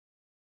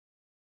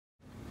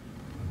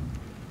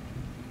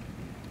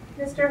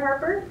Mr.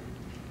 Harper?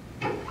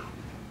 Hi,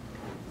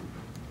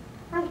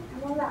 come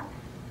on back.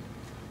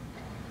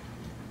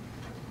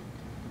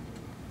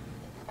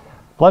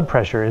 Blood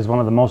pressure is one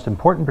of the most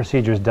important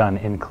procedures done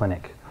in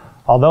clinic.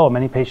 Although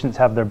many patients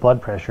have their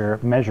blood pressure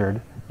measured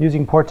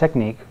using poor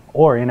technique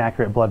or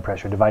inaccurate blood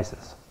pressure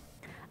devices.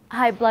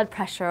 High blood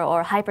pressure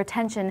or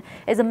hypertension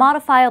is a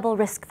modifiable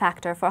risk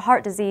factor for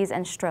heart disease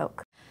and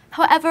stroke.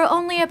 However,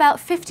 only about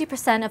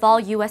 50% of all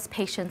U.S.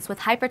 patients with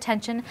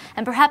hypertension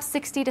and perhaps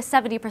 60 to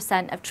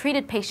 70% of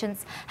treated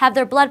patients have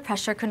their blood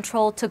pressure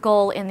controlled to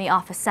goal in the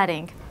office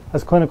setting.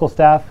 As clinical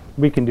staff,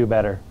 we can do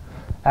better.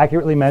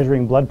 Accurately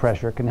measuring blood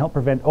pressure can help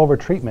prevent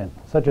overtreatment,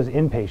 such as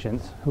in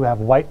patients who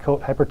have white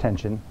coat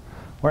hypertension,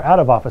 where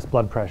out-of-office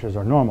blood pressures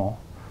are normal,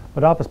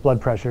 but office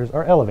blood pressures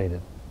are elevated.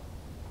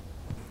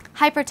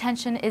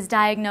 Hypertension is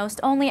diagnosed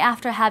only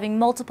after having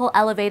multiple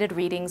elevated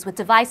readings with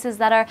devices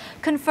that are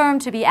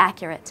confirmed to be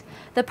accurate.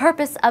 The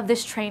purpose of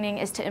this training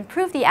is to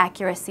improve the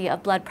accuracy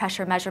of blood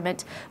pressure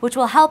measurement, which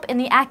will help in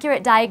the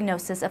accurate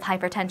diagnosis of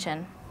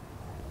hypertension.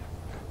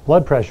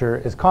 Blood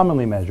pressure is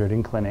commonly measured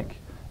in clinic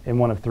in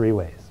one of three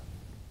ways.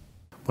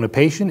 When a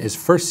patient is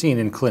first seen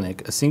in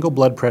clinic, a single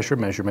blood pressure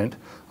measurement,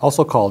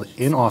 also called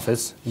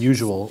in-office,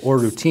 usual, or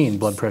routine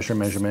blood pressure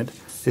measurement,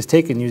 is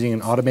taken using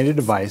an automated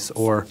device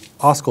or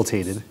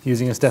auscultated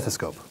using a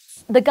stethoscope.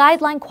 The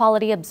guideline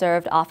quality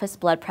observed office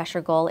blood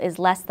pressure goal is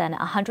less than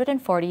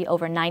 140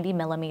 over 90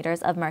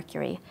 millimeters of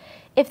mercury.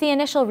 If the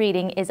initial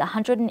reading is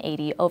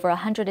 180 over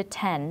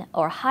 110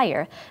 or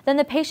higher, then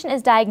the patient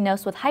is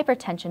diagnosed with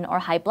hypertension or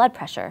high blood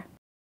pressure.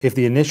 If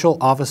the initial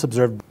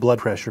office-observed blood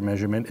pressure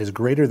measurement is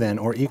greater than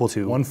or equal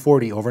to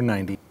 140 over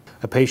 90,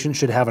 a patient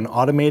should have an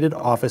automated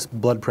office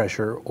blood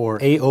pressure or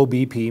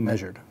AOBP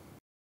measured.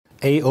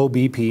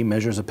 AOBP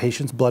measures a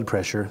patient's blood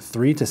pressure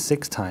 3 to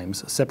 6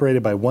 times,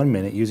 separated by 1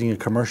 minute using a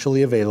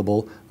commercially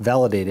available,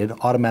 validated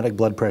automatic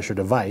blood pressure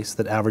device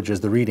that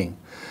averages the reading.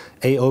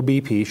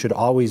 AOBP should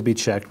always be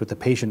checked with the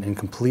patient in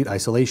complete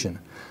isolation.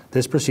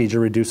 This procedure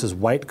reduces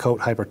white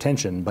coat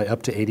hypertension by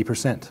up to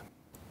 80%.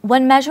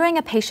 When measuring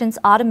a patient's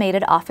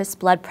automated office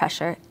blood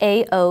pressure,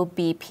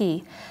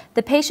 AOBP,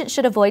 the patient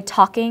should avoid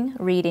talking,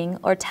 reading,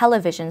 or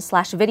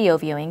television/video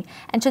viewing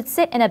and should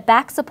sit in a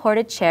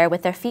back-supported chair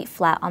with their feet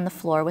flat on the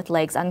floor with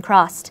legs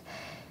uncrossed.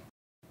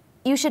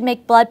 You should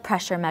make blood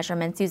pressure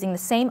measurements using the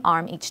same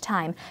arm each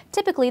time,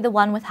 typically the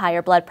one with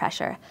higher blood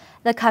pressure.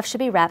 The cuff should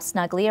be wrapped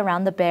snugly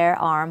around the bare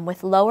arm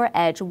with lower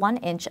edge 1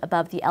 inch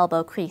above the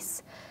elbow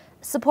crease.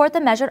 Support the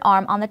measured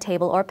arm on the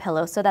table or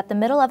pillow so that the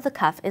middle of the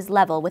cuff is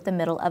level with the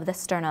middle of the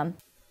sternum.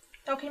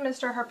 Okay,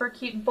 Mr. Harper,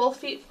 keep both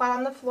feet flat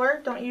on the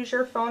floor. Don't use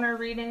your phone or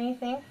read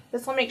anything.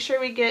 This will make sure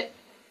we get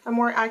a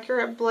more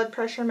accurate blood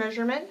pressure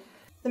measurement.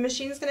 The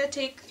machine's going to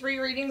take 3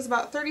 readings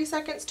about 30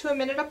 seconds to a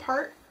minute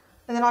apart,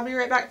 and then I'll be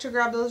right back to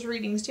grab those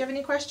readings. Do you have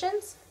any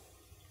questions?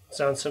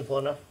 Sounds simple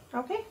enough.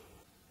 Okay.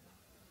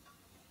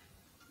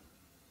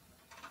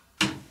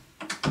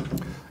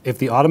 If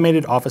the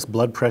automated office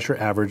blood pressure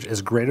average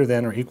is greater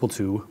than or equal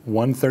to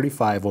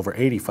 135 over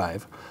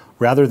 85,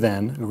 rather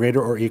than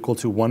greater or equal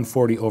to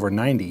 140 over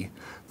 90,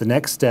 the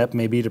next step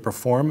may be to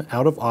perform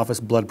out-of-office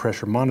blood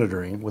pressure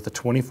monitoring with a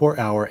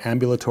 24-hour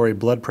ambulatory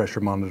blood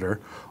pressure monitor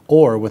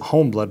or with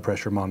home blood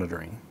pressure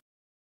monitoring.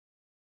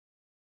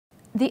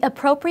 The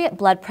appropriate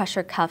blood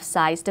pressure cuff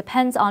size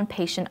depends on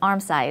patient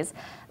arm size.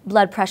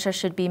 Blood pressure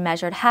should be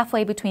measured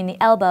halfway between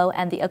the elbow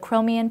and the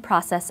acromion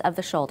process of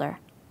the shoulder.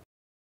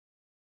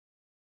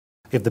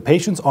 If the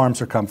patient's arm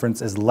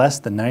circumference is less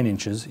than 9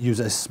 inches, use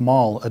a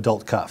small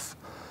adult cuff.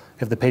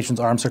 If the patient's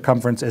arm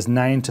circumference is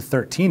 9 to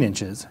 13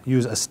 inches,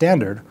 use a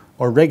standard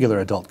or regular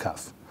adult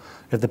cuff.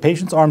 If the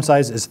patient's arm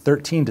size is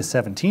 13 to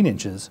 17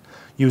 inches,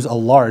 use a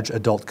large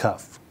adult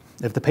cuff.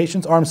 If the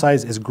patient's arm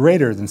size is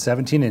greater than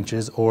 17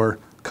 inches or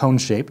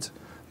cone-shaped,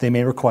 they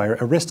may require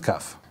a wrist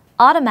cuff.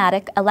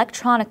 Automatic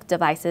electronic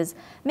devices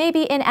may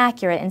be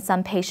inaccurate in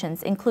some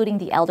patients, including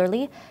the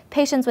elderly,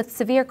 patients with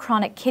severe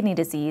chronic kidney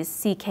disease,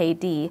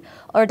 CKD,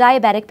 or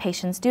diabetic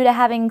patients due to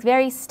having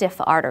very stiff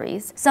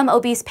arteries. Some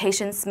obese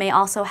patients may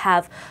also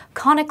have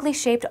conically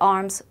shaped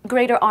arms,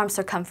 greater arm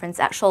circumference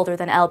at shoulder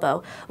than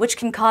elbow, which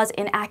can cause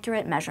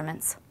inaccurate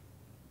measurements.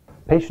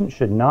 Patients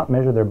should not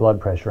measure their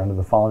blood pressure under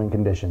the following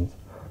conditions.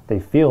 They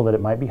feel that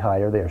it might be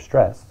high or they are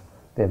stressed.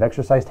 They have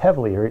exercised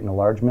heavily or eaten a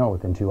large meal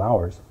within 2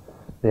 hours.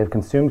 They have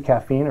consumed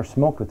caffeine or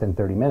smoked within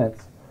 30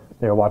 minutes.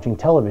 They are watching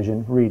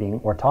television,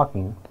 reading, or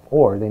talking,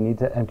 or they need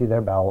to empty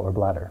their bowel or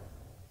bladder.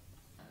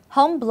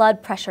 Home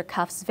blood pressure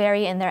cuffs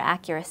vary in their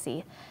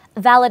accuracy.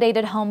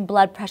 Validated home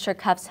blood pressure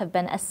cuffs have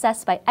been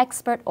assessed by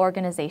expert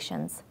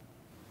organizations.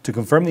 To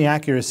confirm the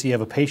accuracy of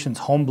a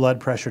patient's home blood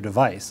pressure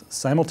device,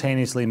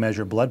 simultaneously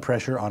measure blood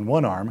pressure on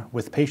one arm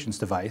with patient's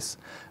device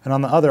and on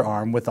the other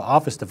arm with the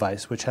office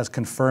device, which has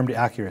confirmed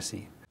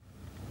accuracy.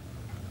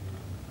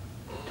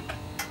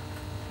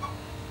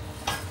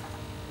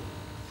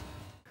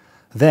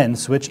 Then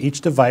switch each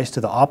device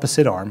to the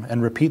opposite arm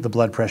and repeat the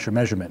blood pressure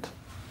measurement.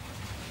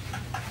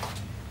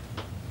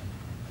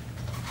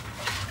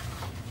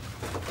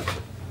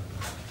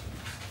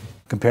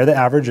 Compare the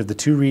average of the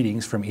two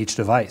readings from each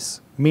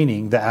device,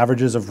 meaning the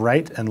averages of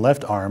right and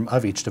left arm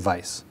of each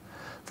device.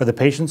 For the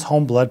patient's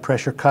home blood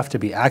pressure cuff to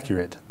be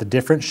accurate, the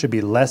difference should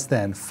be less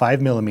than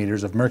 5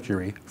 millimeters of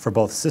mercury for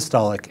both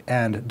systolic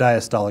and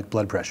diastolic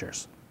blood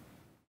pressures.